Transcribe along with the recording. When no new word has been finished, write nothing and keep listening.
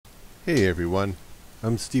Hey everyone,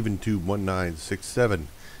 I'm StephenTube1967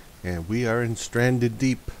 and we are in Stranded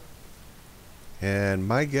Deep. And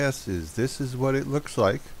my guess is this is what it looks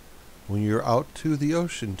like when you're out to the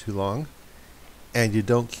ocean too long and you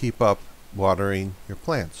don't keep up watering your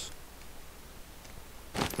plants.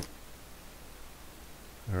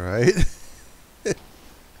 Alright.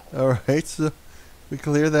 Alright, so we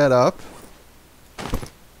clear that up.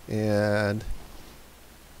 And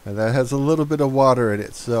that has a little bit of water in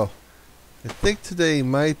it, so I think today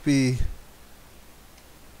might be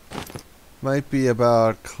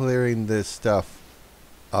about clearing this stuff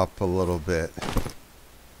up a little bit.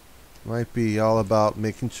 Might be all about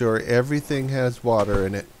making sure everything has water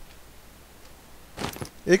in it.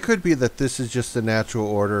 It could be that this is just the natural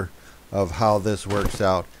order of how this works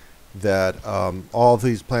out, that all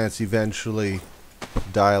these plants eventually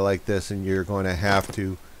die like this and you're going to have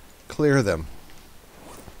to clear them.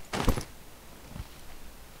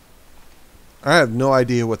 I have no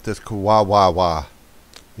idea what this kawawa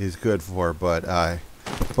is good for, but I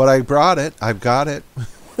brought it. I've got it.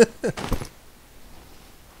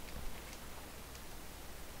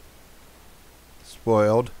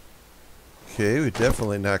 Spoiled. Okay, we're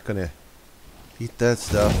definitely not gonna eat that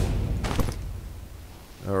stuff.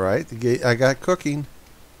 All right, the gate. I got cooking.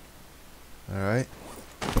 All right.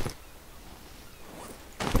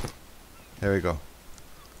 There we go.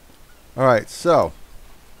 All right, so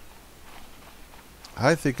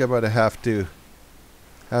I think I'm gonna have to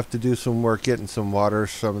do some work getting some water,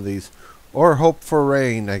 some of these, or hope for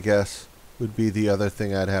rain, I guess, would be the other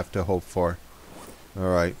thing I'd have to hope for.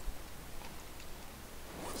 All right.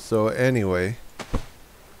 So anyway,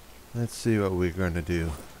 let's see what we're gonna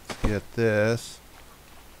do. Let's get this.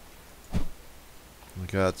 We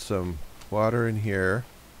got some water in here.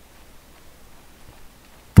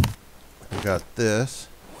 We got this.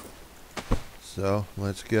 So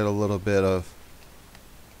let's get a little bit of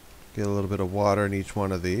water in each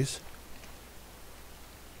one of these.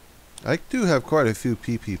 I do have quite a few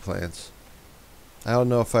PP plants. I don't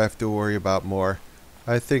know if I have to worry about more.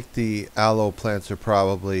 I think the aloe plants are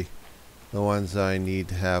probably the ones I need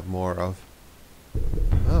to have more of.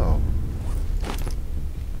 Oh.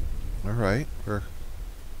 Alright, we're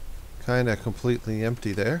kind of completely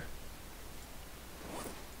empty there.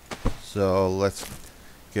 So let's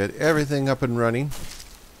get everything up and running.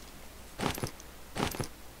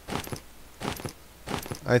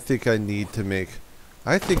 I think I need to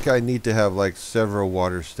have like several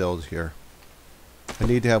water stills here. I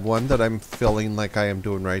need to have one that I'm filling like I am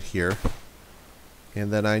doing right here.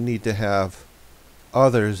 And then I need to have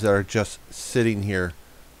others that are just sitting here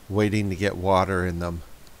waiting to get water in them.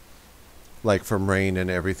 Like from rain and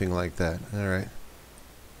everything like that. Alright.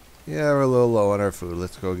 Yeah, we're a little low on our food.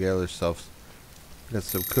 Let's go get ourselves. Got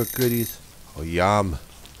some cooked goodies. Oh, yum.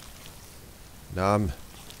 Nom.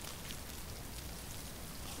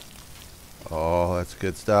 Oh, that's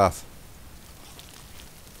good stuff.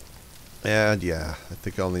 And yeah, I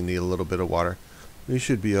think I only need a little bit of water. We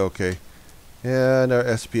should be okay. And our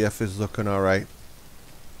SPF is looking alright.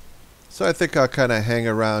 So I think I'll kind of hang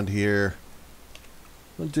around here.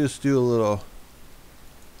 We'll just do a little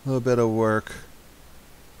bit of work.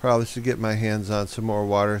 Probably should get my hands on some more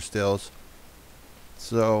water stills.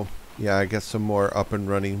 So yeah, I guess some more up and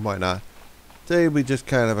running. Why not? Today we just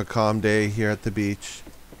kind of a calm day here at the beach.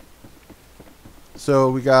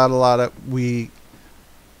 So we got a lot of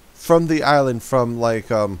from the island, from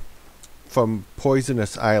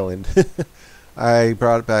Poisonous Island. I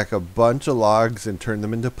brought back a bunch of logs and turned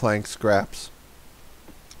them into plank scraps.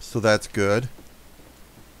 So that's good.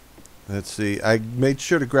 Let's see. I made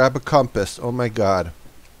sure to grab a compass. Oh my god.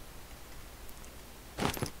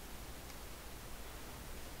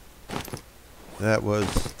 That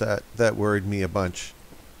worried me a bunch.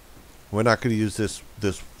 We're not going to use this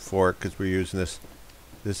fork because we're using this.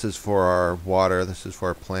 This is for our water. This is for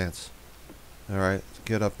our plants. Alright, let's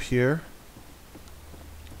get up here.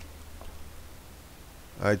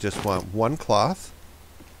 I just want one cloth.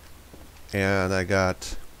 And I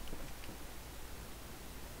got...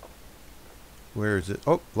 Where is it?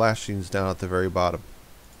 Oh, lashings down at the very bottom.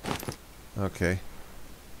 Okay.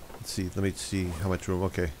 Let's see. Let me see how much room.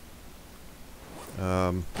 Okay.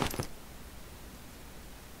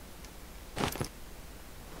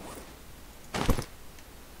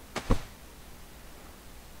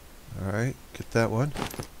 Alright, get that one.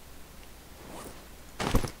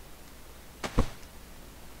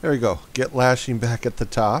 There we go. Get lashing back at the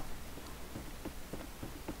top.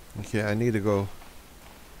 Okay, I need to go...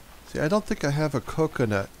 See, I don't think I have a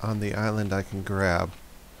coconut on the island I can grab.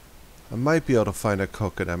 I might be able to find a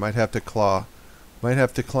coconut. I might have to climb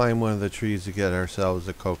one of the trees to get ourselves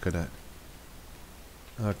a coconut.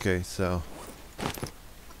 Okay, so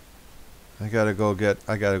I gotta go grab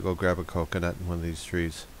a coconut in one of these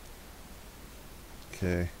trees.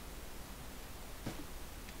 Okay.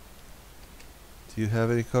 Do you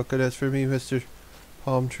have any coconuts for me, Mr.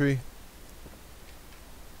 Palm Tree?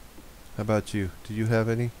 How about you? Do you have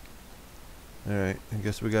any? Alright, I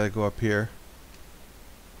guess we gotta go up here.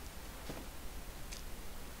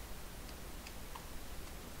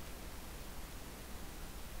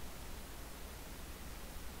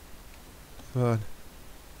 Come on.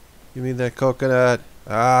 Give me that coconut.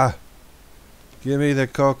 Ah! Give me the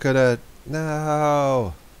coconut.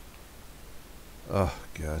 No! Oh,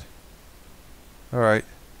 God. Alright.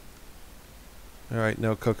 Alright,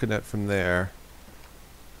 no coconut from there.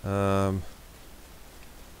 Gotta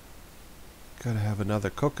have another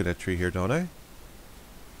coconut tree here, don't I? Am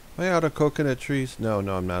I out of coconut trees? No,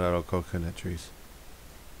 I'm not out of coconut trees.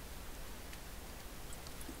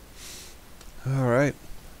 Alright.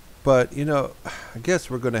 But, you know, I guess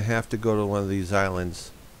we're gonna have to go to one of these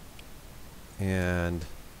islands and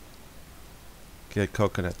get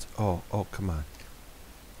coconuts. Oh, come on.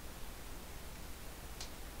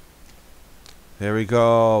 There we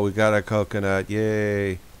go. We got a coconut.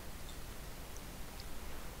 Yay.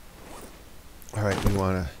 Alright, we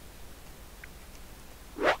wanna...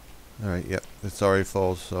 Alright, yep. It's already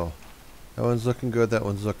full, so... That one's looking good. That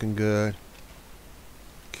one's looking good.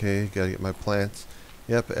 Okay, gotta get my plants.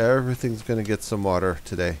 Yep, everything's gonna get some water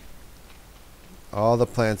today. All the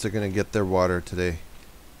plants are gonna get their water today.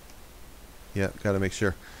 Yep, gotta make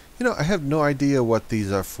sure. You know, I have no idea what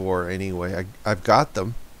these are for anyway. I've got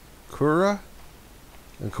them. Kura?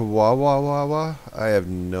 And Kawawawawa? I have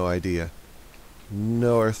no idea.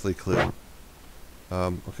 No earthly clue.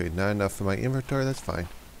 Okay, not enough for my inventory. That's fine.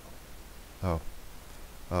 Oh.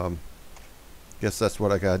 Guess that's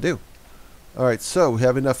what I gotta do. Alright, so we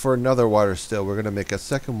have enough for another water still. We're gonna make a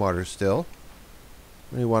second water still.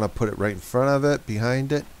 We want to put it right in front of it,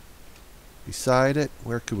 behind it, beside it.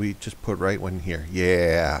 Where could we just put right one here?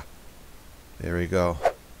 Yeah. There we go.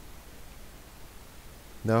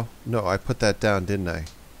 No, I put that down, didn't I?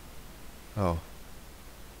 Oh.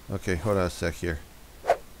 Okay, hold on a sec here.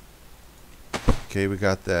 Okay, we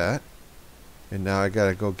got that. And now I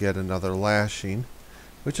gotta go get another lashing,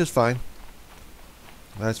 which is fine.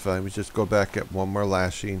 That's fine. We just go back at one more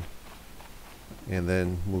lashing, and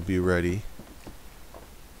then we'll be ready.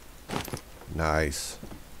 Nice.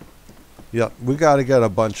 Yep, we gotta get a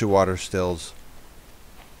bunch of water stills.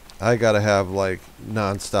 I gotta have like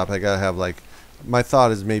non-stop. I gotta have like, my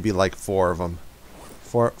thought is maybe like 4 of them.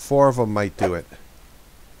 Four of them might do it.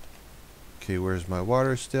 Okay, where's my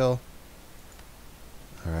water still?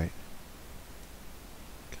 Alright.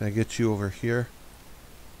 Can I get you over here?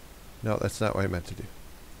 No, that's not what I meant to do.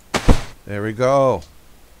 There we go.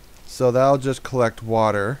 So that'll just collect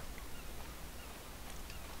water.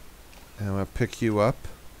 And I'm going to pick you up.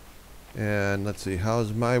 And let's see,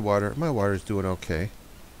 how's my water? My water's doing okay.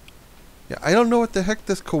 Yeah, I don't know what the heck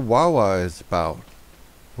this kawawa is about.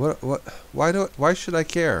 Why should I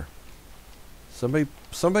care? Somebody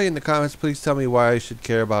in the comments, please tell me why I should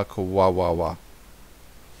care about kawawa.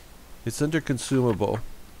 It's under consumable.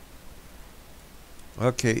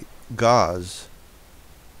 Okay, gauze.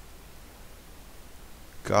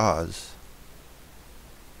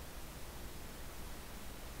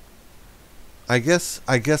 I guess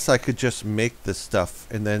I could just make this stuff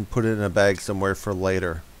and then put it in a bag somewhere for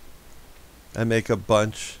later. And make a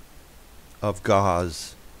bunch of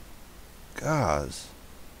gauze.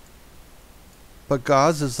 But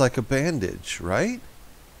gauze is like a bandage, right?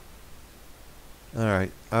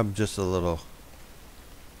 Alright, I'm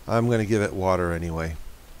gonna give it water anyway.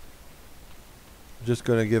 Just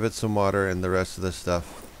gonna give it some water and the rest of the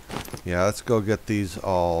stuff. Yeah, let's go get these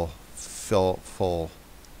all full.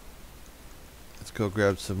 Let's go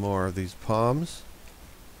grab some more of these palms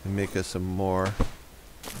and make us some more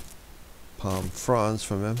palm fronds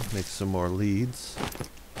from them. Make some more leaves.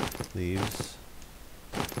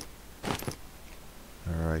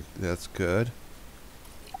 Alright, that's good.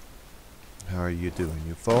 How are you doing?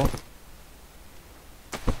 You full?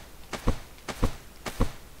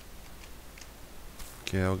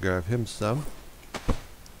 Okay, I'll grab him some.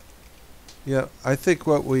 Yeah, I think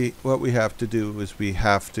what we have to do is we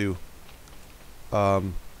have to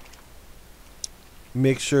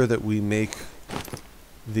make sure that we make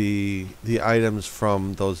the items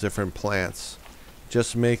from those different plants.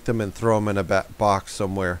 Just make them and throw them in a box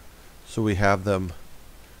somewhere so we have them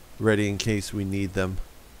ready in case we need them.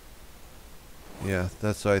 Yeah,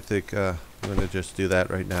 that's what I think. I'm gonna just do that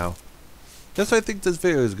right now. That's what I think this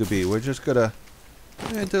video is gonna be. We're just gonna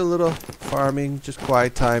do a little farming, just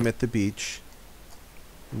quiet time at the beach.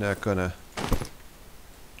 I'm not gonna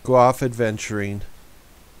go off adventuring.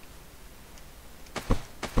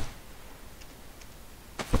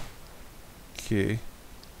 Okay.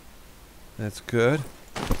 That's good.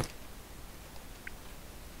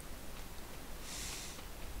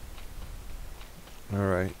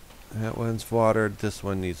 Alright. That one's watered. This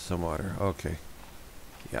one needs some water. Okay.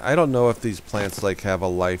 Yeah, I don't know if these plants like have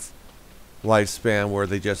a lifespan where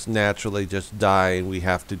they just naturally just die and we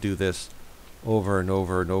have to do this over and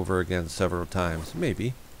over and over again several times.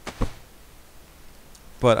 Maybe.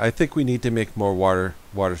 But I think we need to make more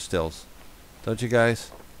water stills. Don't you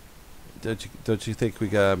guys? Don't you think we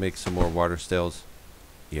gotta make some more water stills?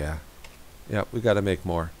 Yeah. Yeah, we gotta make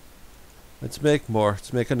more. Let's make more.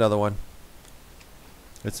 Let's make another one.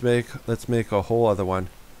 Let's make a whole other one.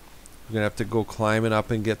 We're gonna have to go climbing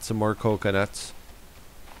up and get some more coconuts.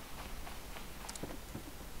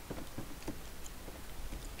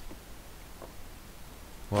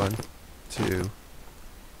 One, two.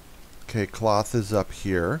 Okay, cloth is up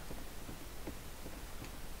here.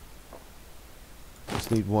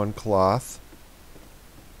 Just need one cloth.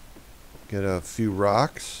 Get a few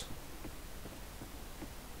rocks.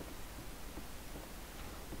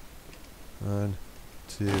 One,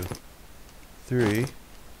 two, three.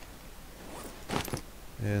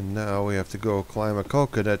 And now we have to go climb a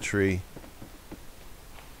coconut tree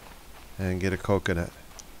and get a coconut.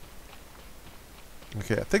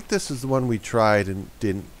 Okay, I think this is the one we tried and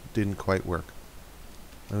didn't quite work.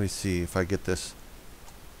 Let me see if I get this.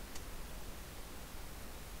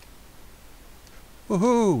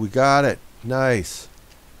 Woohoo! We got it. Nice.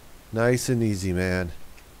 Nice and easy, man.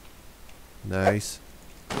 Nice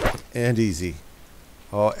and easy.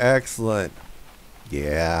 Oh, excellent.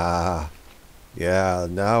 Yeah. Yeah,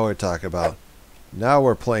 now we're talking about. Now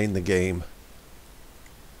we're playing the game.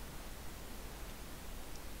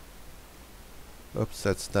 Oops,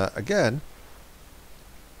 that's not again.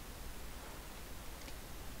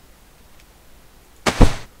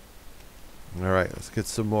 Alright, let's get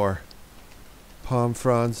some more palm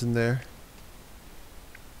fronds in there.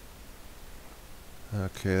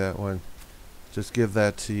 Okay, that one. Just give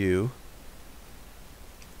that to you.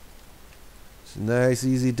 It's a nice,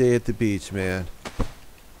 easy day at the beach, man.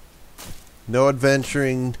 No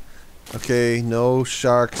adventuring. Okay, no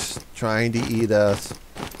sharks trying to eat us.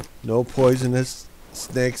 No poisonous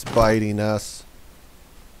snakes biting us.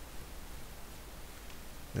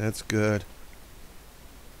 That's good.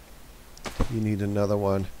 You need another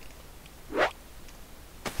one.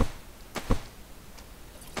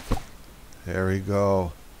 There we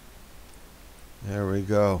go. There we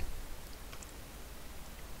go.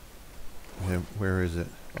 And where is it?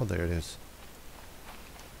 Oh, there it is.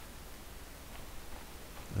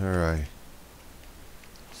 Alright.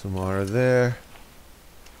 Some water there.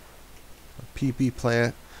 A PP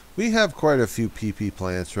plant. We have quite a few PP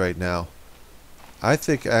plants right now. I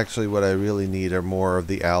think actually what I really need are more of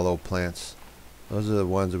the aloe plants. Those are the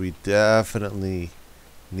ones that we definitely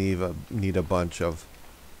need a bunch of.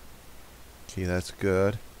 Okay, that's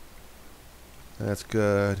good. That's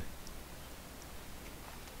good.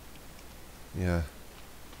 Yeah.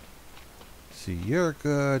 See, you're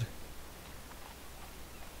good.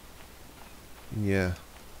 Yeah.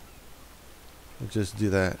 We'll just do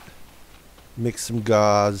that. Mix some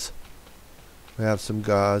gauze. We have some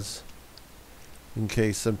gauze. In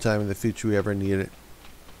case sometime in the future we ever need it.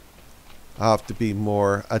 I'll have to be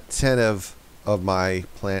more attentive of my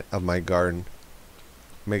garden.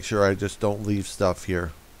 Make sure I just don't leave stuff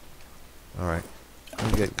here. Alright.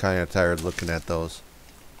 I'm getting kind of tired looking at those.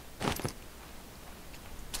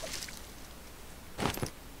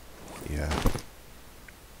 Yeah.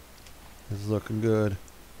 It's looking good.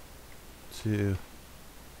 Two.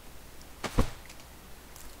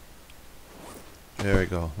 There we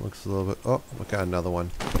go. Looks a little bit. Oh, we got another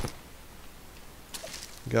one.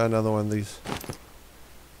 Got another one of these.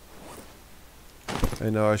 I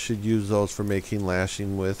know I should use those for making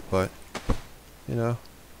lashing with, but you know.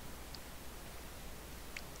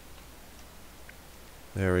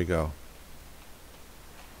 There we go.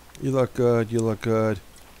 You look good. You look good.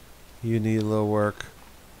 You need a little work.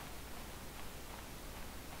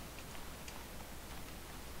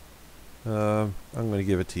 I'm going to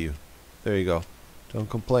give it to you. There you go. Don't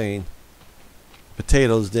complain.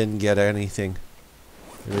 Potatoes didn't get anything.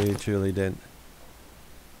 They really truly didn't.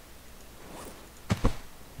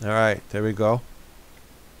 Alright, there we go.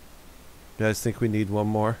 You guys think we need one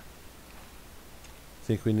more?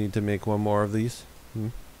 Think we need to make one more of these?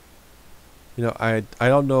 You know, I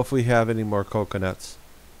don't know if we have any more coconuts.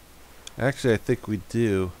 Actually, I think we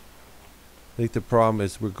do. I think the problem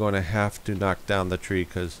is we're going to have to knock down the tree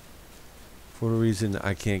because if For a reason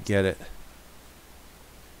I can't get it.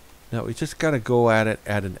 Now we just gotta go at it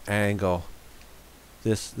at an angle.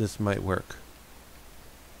 This might work.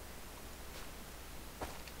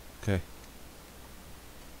 Okay.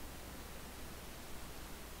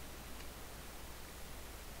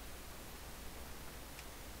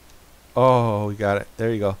 Oh, we got it.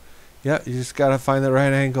 There you go. Yeah, you just gotta find the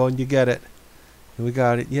right angle and you get it. And we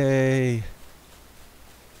got it. Yay.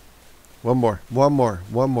 One more,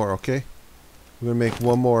 okay? We're gonna make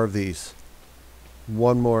one more of these.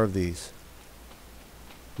 One more of these.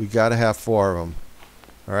 We gotta have 4 of them.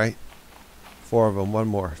 Alright? 4 of them, one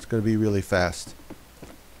more. It's gonna be really fast.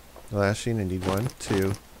 Lashing, I need 1,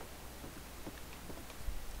 2.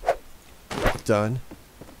 Done.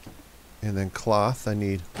 And then cloth, I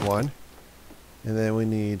need 1. And then we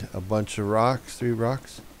need a bunch of rocks, 3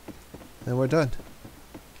 rocks. And we're done.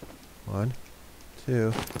 1,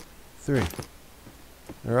 2, 3.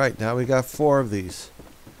 Alright, now we got 4 of these.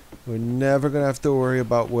 We're never going to have to worry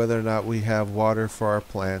about whether or not we have water for our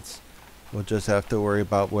plants. We'll just have to worry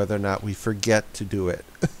about whether or not we forget to do it.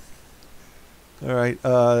 Alright,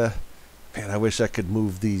 man, I wish I could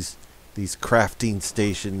move these crafting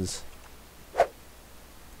stations.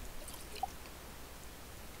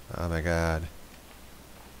 Oh my god.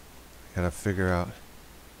 I gotta figure out.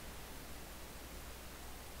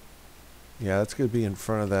 Yeah, that's gonna be in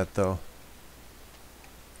front of that though.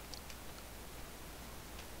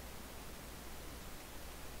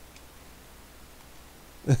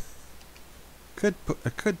 I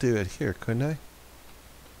could do it here, couldn't I?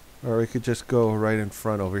 Or we could just go right in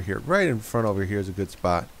front over here. Right in front over here is a good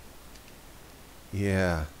spot.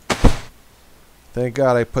 Yeah. Thank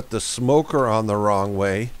God I put the smoker on the wrong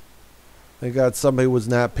way. Thank God somebody was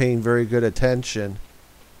not paying very good attention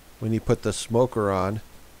when he put the smoker on.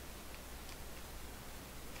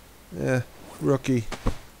 Rookie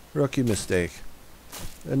mistake.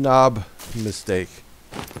 A knob mistake.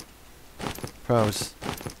 Promise.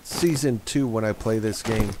 Season 2, when I play this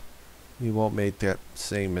game, you won't make that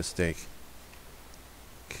same mistake.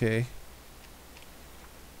 Okay.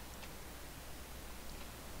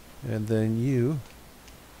 And then you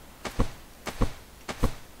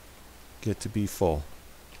get to be full.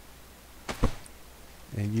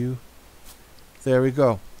 And you, there we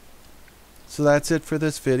go. So that's it for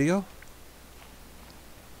this video.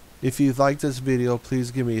 If you liked this video,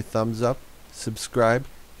 please give me a thumbs up, subscribe,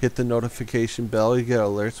 hit the notification bell. You get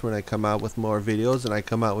alerts when I come out with more videos, and I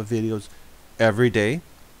come out with videos every day.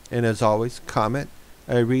 And as always, comment.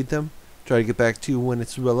 I read them, try to get back to you when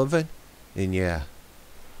it's relevant. And yeah,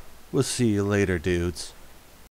 we'll see you later, dudes.